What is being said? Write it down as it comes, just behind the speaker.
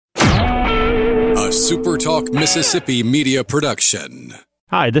SuperTalk Mississippi media production.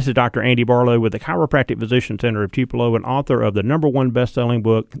 Hi, this is Dr. Andy Barlow with the Chiropractic Physician Center of Tupelo and author of the #1 best-selling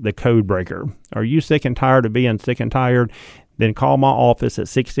book, The Code Breaker. Are you sick and tired of being sick and tired? Then call my office at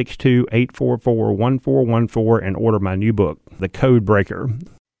 662-844-1414 and order my new book, The Code Breaker.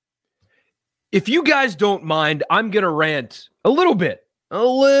 If you guys don't mind, I'm going to rant a little bit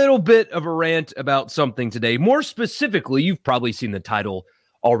of a rant about something today. More specifically, you've probably seen the title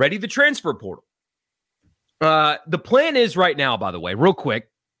already, the transfer portal. The plan is right now, by the way, real quick.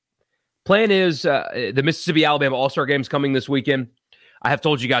 Plan is the Mississippi-Alabama All-Star Game's coming this weekend. I have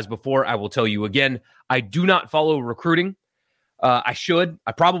told you guys before. I will tell you again. I do not follow recruiting. I should.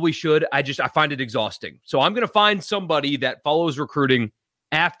 I probably should. I find it exhausting. So I'm going to find somebody that follows recruiting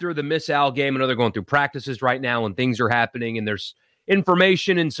after the Miss-Al game. I know they're going through practices right now and things are happening and there's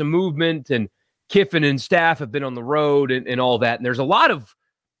information and some movement and Kiffin and staff have been on the road and all that. And there's a lot of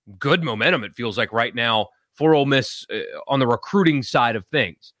good momentum, it feels like right now, for Ole Miss on the recruiting side of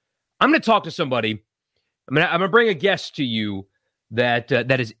things. I'm going to talk to somebody. I'm going to bring a guest to you that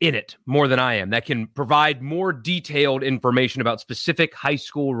is in it more than I am, that can provide more detailed information about specific high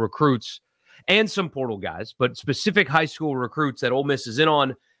school recruits and some portal guys, but specific high school recruits that Ole Miss is in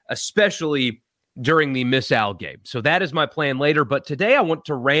on, especially during the Miss-Al game. So that is my plan later. But today I want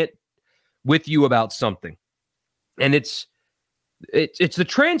to rant with you about something, and it's the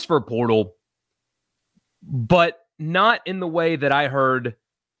transfer portal, but not in the way that I heard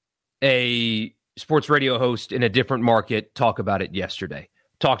a sports radio host in a different market talk about it yesterday.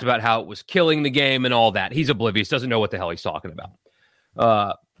 Talked about how it was killing the game and all that. He's oblivious, doesn't know what the hell he's talking about.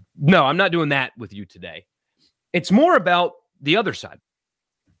 No, I'm not doing that with you today. It's more about the other side.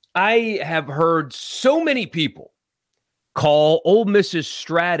 I have heard so many people call Ole Miss's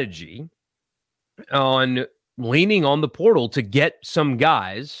strategy on leaning on the portal to get some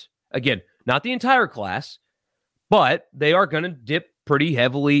guys, again, not the entire class, but they are going to dip pretty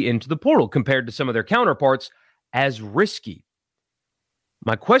heavily into the portal compared to some of their counterparts as risky.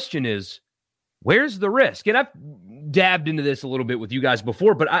 My question is, where's the risk? And I've dabbed into this a little bit with you guys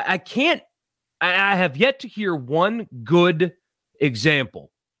before, but I have yet to hear one good example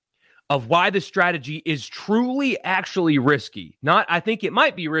of why the strategy is truly actually risky. Not, I think it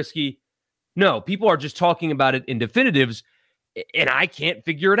might be risky. No, people are just talking about it in definitives, and I can't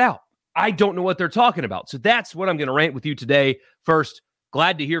figure it out. I don't know what they're talking about. So that's what I'm going to rant with you today. First,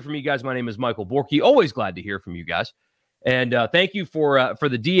 glad to hear from you guys. My name is Michael Borky. Always glad to hear from you guys. And thank you for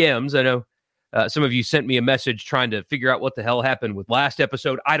the DMs. I know some of you sent me a message trying to figure out what the hell happened with last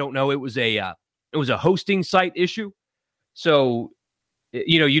episode. I don't know. It was a hosting site issue. So,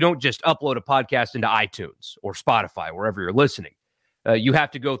 you don't just upload a podcast into iTunes or Spotify, wherever you're listening. You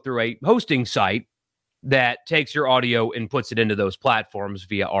have to go through a hosting site that takes your audio and puts it into those platforms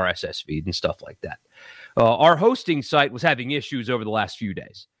via RSS feed and stuff like that. Our hosting site was having issues over the last few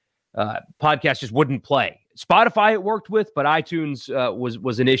days. Podcast just wouldn't play. Spotify it worked with, but iTunes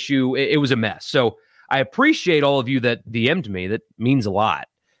was an issue. It was a mess. So I appreciate all of you that DM'd me. That means a lot,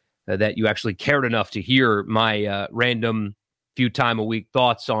 that you actually cared enough to hear my random few time a week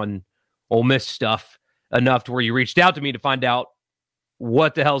thoughts on Ole Miss stuff, enough to where you reached out to me to find out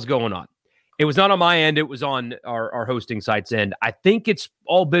what the hell's going on. It was not on my end. It was on our hosting site's end. I think it's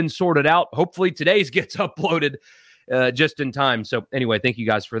all been sorted out. Hopefully today's gets uploaded just in time. So anyway, thank you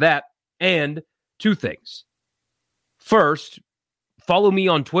guys for that. And two things. First, follow me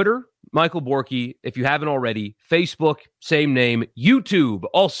on Twitter, Michael Borky, if you haven't already. Facebook, same name. YouTube,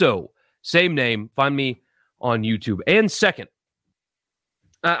 also same name. Find me on YouTube. And second,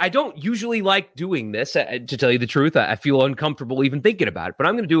 I don't usually like doing this, to tell you the truth. I feel uncomfortable even thinking about it, but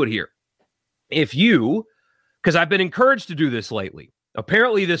I'm going to do it here. If you, because I've been encouraged to do this lately,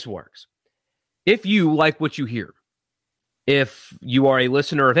 apparently this works. If you like what you hear, if you are a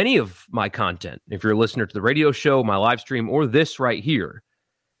listener of any of my content, if you're a listener to the radio show, my live stream, or this right here,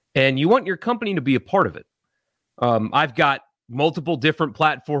 and you want your company to be a part of it, I've got multiple different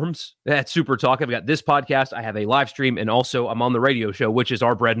platforms at Super Talk. I've got this podcast, I have a live stream, and also I'm on the radio show, which is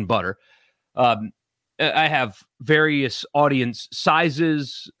our bread and butter. I have various audience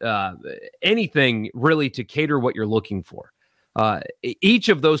sizes, anything really to cater what you're looking for. Each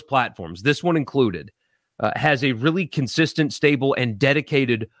of those platforms, this one included, has a really consistent, stable, and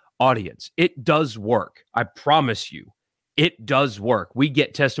dedicated audience. It does work. I promise you, it does work. We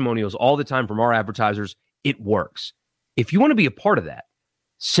get testimonials all the time from our advertisers. It works. If you want to be a part of that,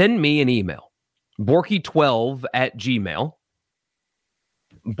 send me an email, Borky12@gmail.com.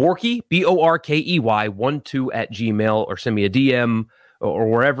 Borky, Borkey, 12 or send me a DM or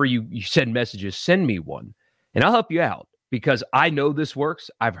wherever you send messages, send me one and I'll help you out. because I know this works.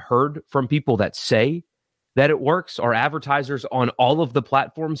 I've heard from people that say that it works. Our advertisers on all of the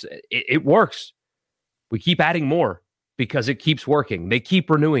platforms, it works. We keep adding more because it keeps working. They keep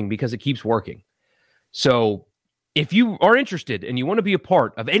renewing because it keeps working. So if you are interested and you want to be a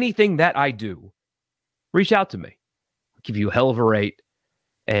part of anything that I do, reach out to me. I'll give you a hell of a rate,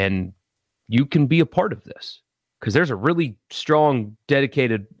 and you can be a part of this because there's a really strong,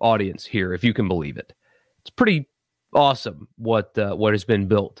 dedicated audience here, if you can believe it. It's pretty awesome what has been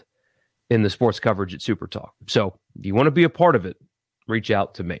built in the sports coverage at Super Talk. So if you want to be a part of it, reach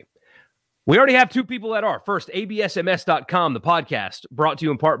out to me. We already have two people that are. First, absms.com, the podcast, brought to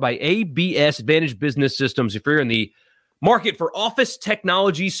you in part by ABS Advantage Business Systems. If you're in the market for office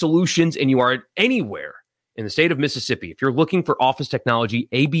technology solutions and you are anywhere in the state of Mississippi, if you're looking for office technology,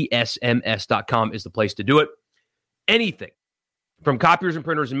 absms.com is the place to do it. Anything from copiers and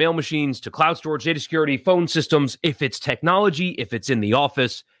printers and mail machines to cloud storage, data security, phone systems. If it's technology, if it's in the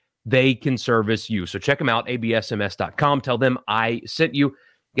office, they can service you. So check them out, absms.com. Tell them I sent you.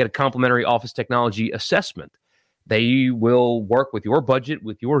 Get a complimentary office technology assessment. They will work with your budget,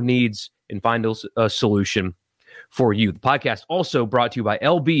 with your needs, and find a solution for you. The podcast also brought to you by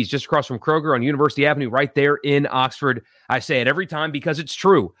LB's, just across from Kroger on University Avenue, right there in Oxford. I say it every time because it's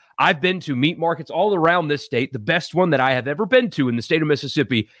true. I've been to meat markets all around this state. The best one that I have ever been to in the state of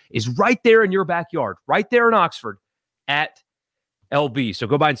Mississippi is right there in your backyard, right there in Oxford at LB. So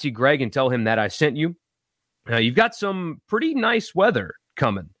go by and see Greg and tell him that I sent you. You've got some pretty nice weather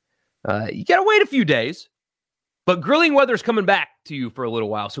coming. You got to wait a few days, but grilling weather is coming back to you for a little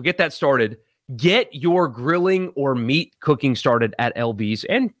while. So get that started. Get your grilling or meat cooking started at LB's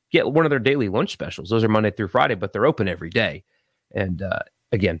and get one of their daily lunch specials. Those are Monday through Friday, but they're open every day. And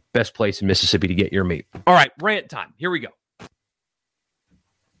again, best place in Mississippi to get your meat. All right, rant time. Here we go.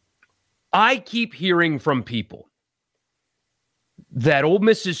 I keep hearing from people that Ole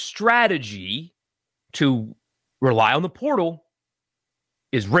Miss's strategy to rely on the portal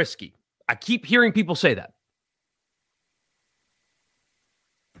is risky. I keep hearing people say that.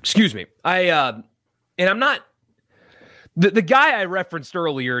 Excuse me. And I'm not the guy I referenced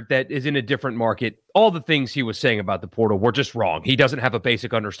earlier that is in a different market. All the things he was saying about the portal were just wrong. He doesn't have a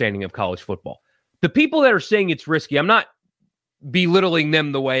basic understanding of college football. The people that are saying it's risky, I'm not belittling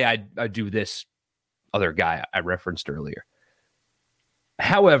them the way I do this other guy I referenced earlier.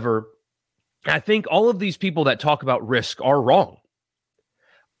 However, I think all of these people that talk about risk are wrong.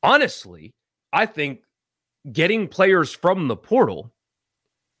 Honestly, I think getting players from the portal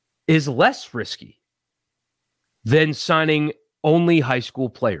is less risky than signing only high school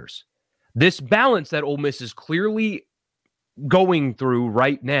players. This balance that Ole Miss is clearly going through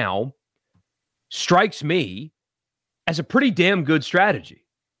right now strikes me as a pretty damn good strategy.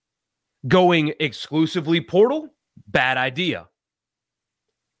 Going exclusively portal, bad idea.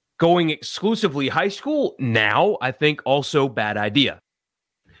 Going exclusively high school now, I think also bad idea.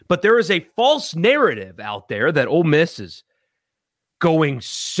 But there is a false narrative out there that Ole Miss is going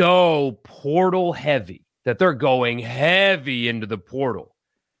so portal heavy, that they're going heavy into the portal.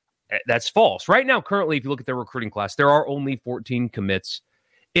 That's false. Right now, currently, if you look at their recruiting class, there are only 14 commits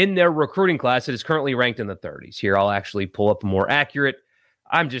in their recruiting class. It is currently ranked in the 30s. Here, I'll actually pull up a more accurate.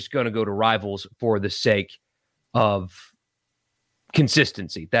 I'm just going to go to Rivals for the sake of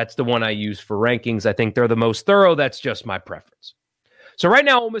consistency. That's the one I use for rankings. I think they're the most thorough. That's just my preference. So right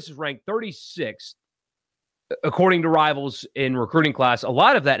now, Ole Miss is ranked 36th, according to Rivals, in recruiting class. A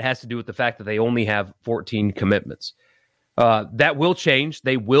lot of that has to do with the fact that they only have 14 commitments. That will change.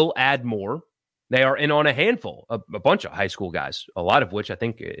 They will add more. They are in on a handful, a bunch of high school guys, a lot of which I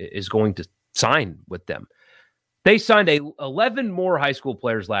think is going to sign with them. They signed 11 more high school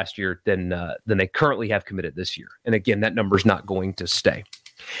players last year than they currently have committed this year. And again, that number's not going to stay.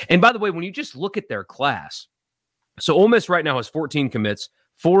 And by the way, when you just look at their class, so Ole Miss right now has 14 commits,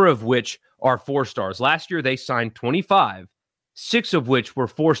 4 of which are 4-stars. Last year, they signed 25, 6 of which were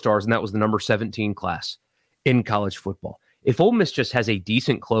 4-stars, and that was the number 17 class in college football. If Ole Miss just has a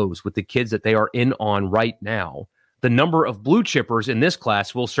decent close with the kids that they are in on right now, the number of blue chippers in this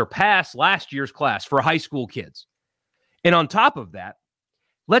class will surpass last year's class for high school kids. And on top of that,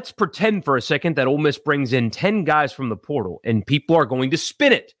 let's pretend for a second that Ole Miss brings in 10 guys from the portal, and people are going to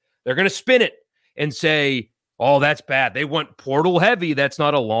spin it. They're going to spin it and say, oh, that's bad. They went portal heavy. That's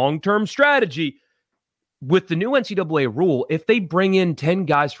not a long-term strategy. With the new NCAA rule, if they bring in 10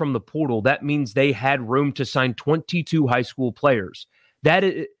 guys from the portal, that means they had room to sign 22 high school players. That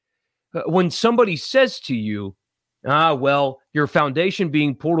is, when somebody says to you, well, your foundation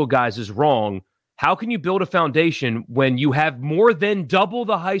being portal guys is wrong, How can you build a foundation when you have more than double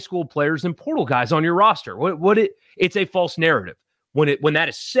the high school players and portal guys on your roster? It's a false narrative. When that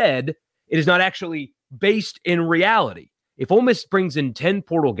is said, it is not actually based in reality. If Ole Miss brings in 10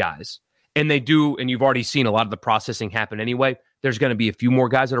 portal guys, and they do, and you've already seen a lot of the processing happen anyway, there's going to be a few more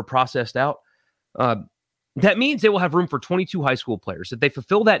guys that are processed out. That means they will have room for 22 high school players. If they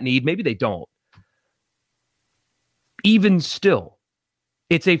fulfill that need, maybe they don't. Even still,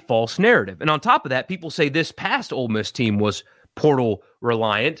 it's a false narrative. And on top of that, people say this past Ole Miss team was portal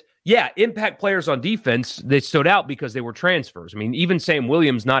reliant. Yeah, impact players on defense, they stood out because they were transfers. I mean, even Sam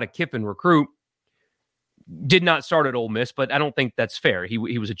Williams, not a Kiffin recruit, did not start at Ole Miss, but I don't think that's fair. He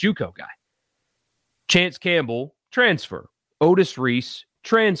was a JUCO guy. Chance Campbell, transfer. Otis Reese,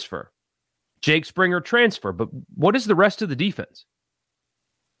 transfer. Jake Springer, transfer. But what is the rest of the defense?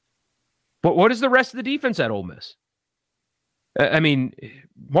 What is the rest of the defense at Ole Miss? I mean,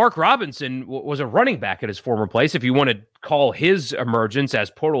 Mark Robinson was a running back at his former place. If you want to call his emergence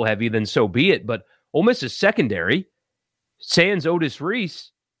as portal heavy, then so be it. But Ole Miss's secondary, sans Otis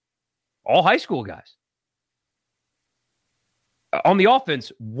Reese, all high school guys. On the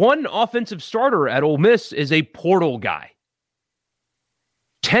offense, one offensive starter at Ole Miss is a portal guy.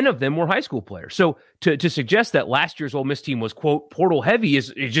 10 of them were high school players. So to suggest that last year's Ole Miss team was, quote, portal heavy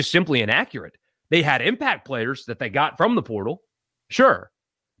is just simply inaccurate. They had impact players that they got from the portal, sure,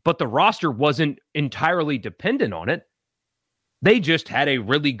 but the roster wasn't entirely dependent on it. They just had a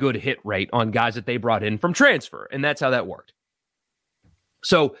really good hit rate on guys that they brought in from transfer, and that's how that worked.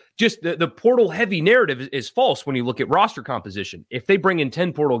 So just the portal-heavy narrative is false when you look at roster composition. If they bring in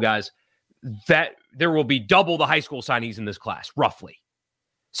 10 portal guys, that there will be double the high school signees in this class, roughly.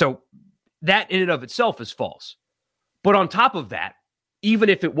 So that in and of itself is false. But on top of that, even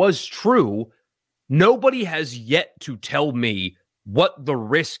if it was true, nobody has yet to tell me what the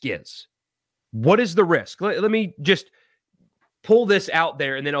risk is. What is the risk? Let me just pull this out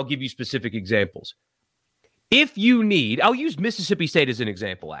there, and then I'll give you specific examples. If you need, I'll use Mississippi State as an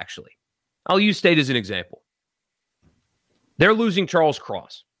example, actually. I'll use State as an example. They're losing Charles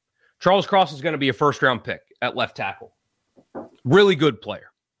Cross. Charles Cross is going to be a first-round pick at left tackle. Really good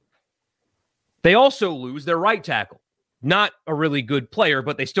player. They also lose their right tackle. Not a really good player,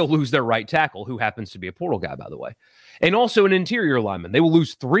 but they still lose their right tackle, who happens to be a portal guy, by the way. And also an interior lineman. They will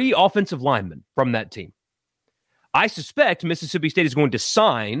lose 3 offensive linemen from that team. I suspect Mississippi State is going to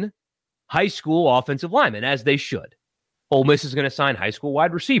sign high school offensive linemen, as they should. Ole Miss is going to sign high school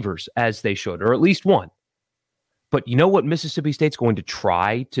wide receivers, as they should, or at least one. But you know what Mississippi State's going to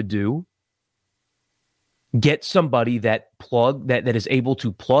try to do? Get somebody that is able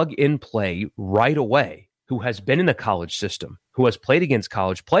to plug and play right away, who has been in the college system, who has played against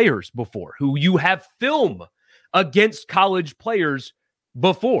college players before, who you have film against college players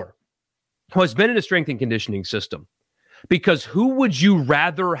before, who has been in a strength and conditioning system. Because who would you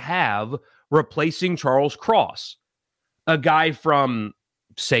rather have replacing Charles Cross? A guy from,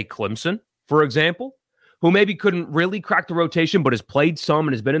 say, Clemson, for example, who maybe couldn't really crack the rotation, but has played some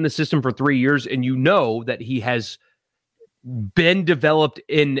and has been in the system for 3 years, and you know that he has been developed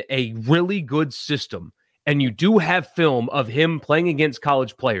in a really good system, and you do have film of him playing against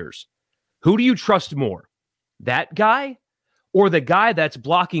college players. Who do you trust more? That guy or the guy that's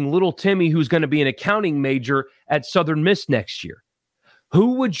blocking little Timmy, who's going to be an accounting major at Southern Miss next year?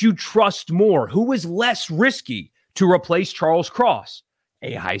 Who would you trust more? Who is less risky to replace Charles Cross?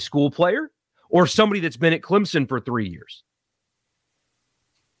 A high school player or somebody that's been at Clemson for 3 years?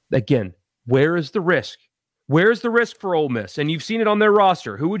 Again, where is the risk? Where's the risk for Ole Miss? And you've seen it on their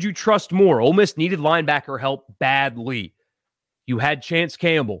roster. Who would you trust more? Ole Miss needed linebacker help badly. You had Chance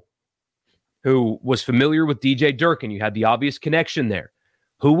Campbell, who was familiar with DJ Durkin. You had the obvious connection there.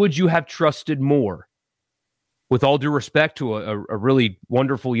 Who would you have trusted more? With all due respect to a really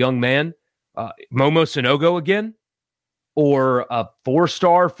wonderful young man, Momo Sanogo again? Or a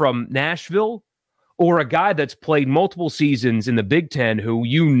 4-star from Nashville? Or a guy that's played multiple seasons in the Big Ten who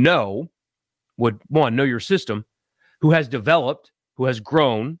you know would, one, know your system, who has developed, who has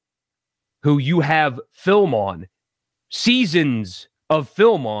grown, who you have film on, seasons of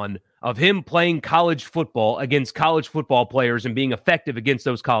film on, of him playing college football against college football players and being effective against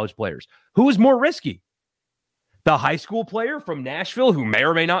those college players. Who is more risky? The high school player from Nashville who may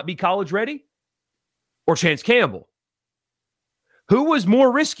or may not be college ready? Or Chance Campbell? Who was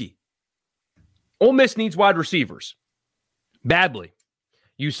more risky? Ole Miss needs wide receivers badly.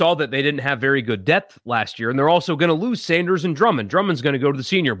 You saw that they didn't have very good depth last year, and they're also going to lose Sanders and Drummond. Drummond's going to go to the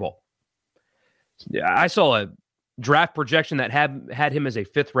Senior Bowl. I saw a draft projection that had him as a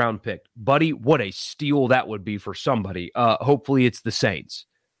 5th-round pick. Buddy, what a steal that would be for somebody. Hopefully it's the Saints,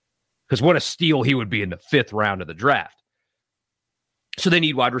 because what a steal he would be in the 5th round of the draft. So they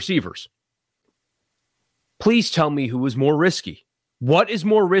need wide receivers. Please tell me who is more risky. What is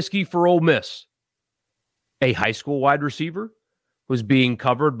more risky for Ole Miss? A high school wide receiver who's being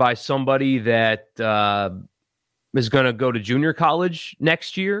covered by somebody that is going to go to junior college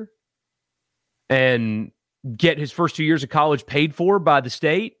next year and get his first 2 years of college paid for by the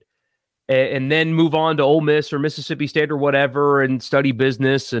state, and then move on to Ole Miss or Mississippi State or whatever and study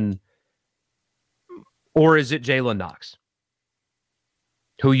business, or is it Jalen Knox,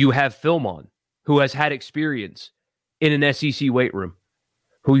 who you have film on, who has had experience in an SEC weight room,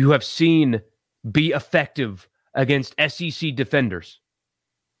 who you have seen be effective against SEC defenders?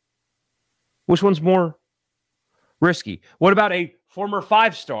 Which one's more risky? What about a former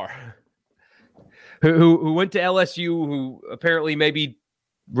 5-star who went to LSU, who apparently maybe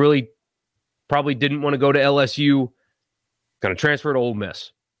really probably didn't want to go to LSU, going to transfer to Ole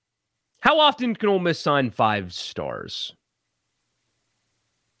Miss? How often can Ole Miss sign 5-stars?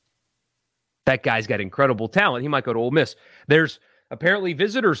 That guy's got incredible talent. He might go to Ole Miss. There's apparently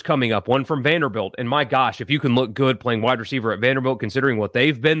visitors coming up, one from Vanderbilt. And my gosh, if you can look good playing wide receiver at Vanderbilt, considering what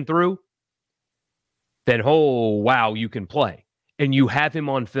they've been through, then, oh, wow, you can play. And you have him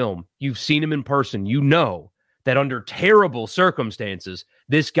on film. You've seen him in person. You know that under terrible circumstances,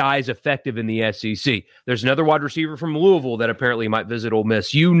 this guy is effective in the SEC. There's another wide receiver from Louisville that apparently might visit Ole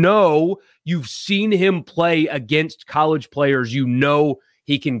Miss. You know, you've seen him play against college players. You know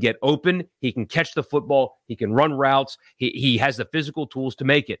he can get open. He can catch the football. He can run routes. He has the physical tools to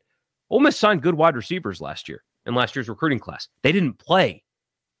make it. Ole Miss signed good wide receivers last year in last year's recruiting class. They didn't play.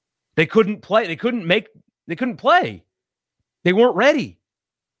 They couldn't play. They couldn't play. They weren't ready.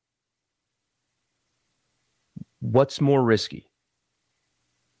 What's more risky?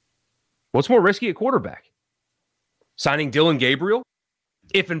 What's more risky at quarterback? Signing Dillon Gabriel?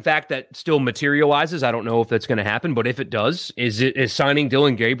 If, in fact, that still materializes, I don't know if that's going to happen, but if it does, is signing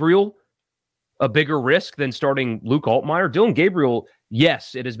Dillon Gabriel a bigger risk than starting Luke Altmaier? Dillon Gabriel,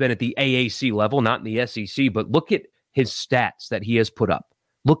 yes, it has been at the AAC level, not in the SEC, but look at his stats that he has put up.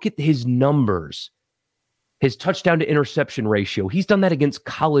 Look at his numbers. His touchdown to interception ratio. He's done that against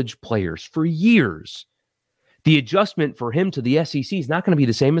college players for years. The adjustment for him to the SEC is not going to be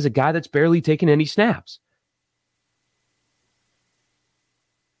the same as a guy that's barely taken any snaps.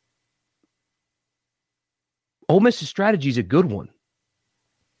 Ole Miss's strategy is a good one.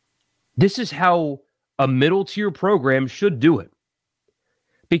 This is how a middle-tier program should do it.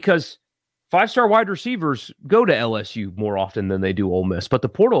 Because 5-star wide receivers go to LSU more often than they do Ole Miss, but the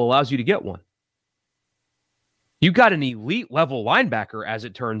portal allows you to get one. You got an elite-level linebacker, as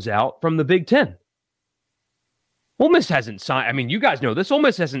it turns out, from the Big Ten. Ole Miss hasn't signed, I mean, you guys know this, Ole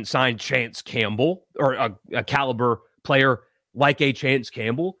Miss hasn't signed Chance Campbell, or a caliber player like a Chance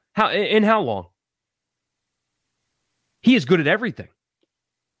Campbell. How long? He is good at everything.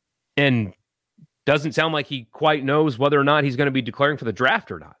 And doesn't sound like he quite knows whether or not he's going to be declaring for the draft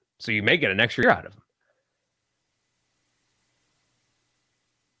or not. So you may get an extra year out of him.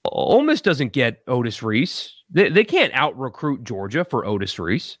 Ole Miss doesn't get Otis Reese. They can't out-recruit Georgia for Otis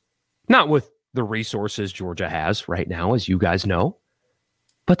Reese. Not with the resources Georgia has right now, as you guys know.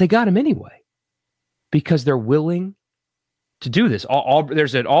 But they got him anyway. Because they're willing to do this.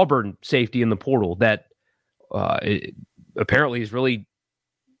 There's an Auburn safety in the portal that apparently is really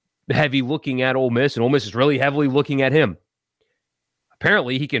heavy looking at Ole Miss, and Ole Miss is really heavily looking at him.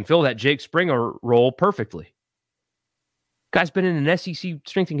 Apparently, he can fill that Jake Springer role perfectly. Guy's been in an SEC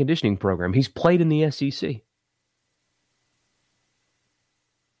strength and conditioning program. He's played in the SEC.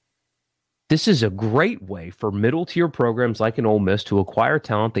 This is a great way for middle-tier programs like an Ole Miss to acquire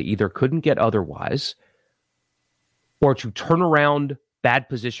talent they either couldn't get otherwise or to turn around bad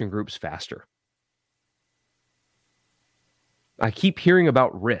position groups faster. I keep hearing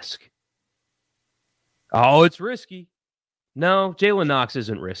about risk. Oh, it's risky. No, Jalen Knox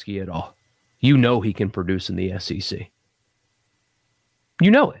isn't risky at all. You know he can produce in the SEC. You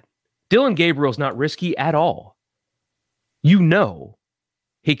know it. Dillon Gabriel's not risky at all. You know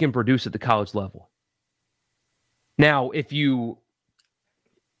he can produce at the college level. Now, if you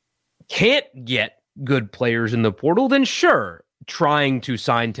can't get good players in the portal, then sure, trying to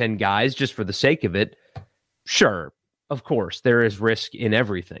sign 10 guys just for the sake of it, sure, of course, there is risk in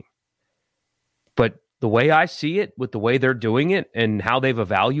everything. But the way I see it, with the way they're doing it and how they've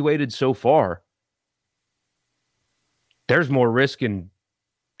evaluated so far, there's more risk in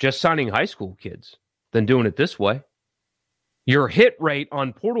just signing high school kids than doing it this way. Your hit rate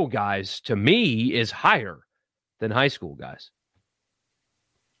on portal guys, to me, is higher than high school guys.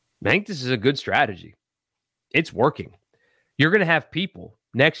 I think this is a good strategy. It's working. You're going to have people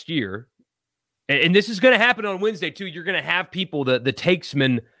next year, and this is going to happen on Wednesday too. You're going to have people, the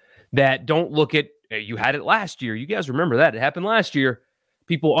takesmen that don't look at, you had it last year. You guys remember that. It happened last year.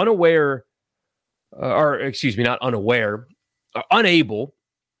 People unaware, not unaware, unable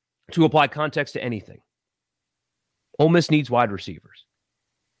to apply context to anything. Ole Miss needs wide receivers.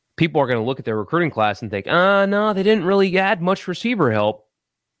 People are going to look at their recruiting class and think, no, they didn't really add much receiver help.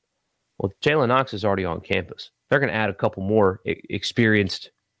 Well, Jalen Knox is already on campus. They're going to add a couple more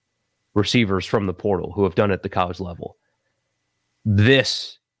experienced receivers from the portal who have done it at the college level.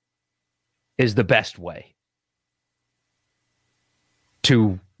 This is the best way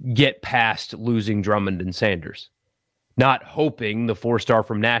to get past losing Drummond and Sanders. Not hoping the 4-star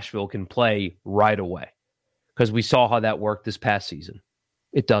from Nashville can play right away, because we saw how that worked this past season.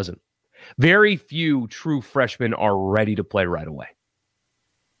 It doesn't. Very few true freshmen are ready to play right away.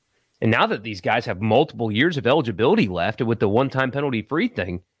 And now that these guys have multiple years of eligibility left, and with the one-time penalty-free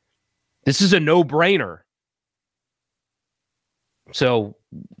thing, this is a no-brainer. So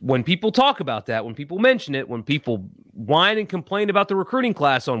when people talk about that, when people mention it, when people whine and complain about the recruiting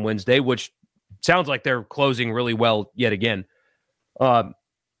class on Wednesday, which sounds like they're closing really well yet again, don't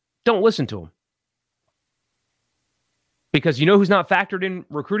listen to them. Because you know who's not factored in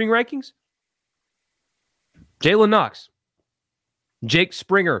recruiting rankings? Jalen Knox, Jake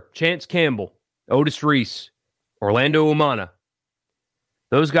Springer, Chance Campbell, Otis Reese, Orlando Umana.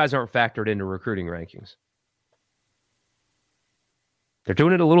 Those guys aren't factored into recruiting rankings. They're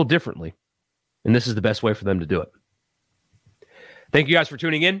doing it a little differently, and this is the best way for them to do it. Thank you guys for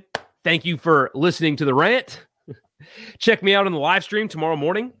tuning in. Thank you for listening to the rant. Check me out on the live stream tomorrow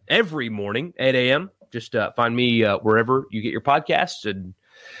morning, every morning, 8 a.m. Just find me wherever you get your podcasts, and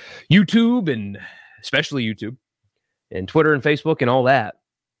YouTube, and especially YouTube, and Twitter and Facebook and all that.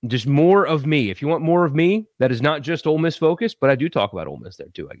 Just more of me. If you want more of me, that is not just Ole Miss focused, but I do talk about Ole Miss there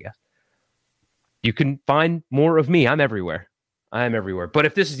too, I guess. You can find more of me. I'm everywhere. I am everywhere. But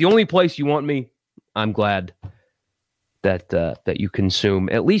if this is the only place you want me, I'm glad that you consume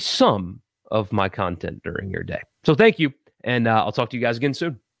at least some of my content during your day. So thank you, and I'll talk to you guys again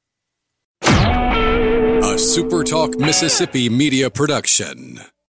soon. A SuperTalk Mississippi media production.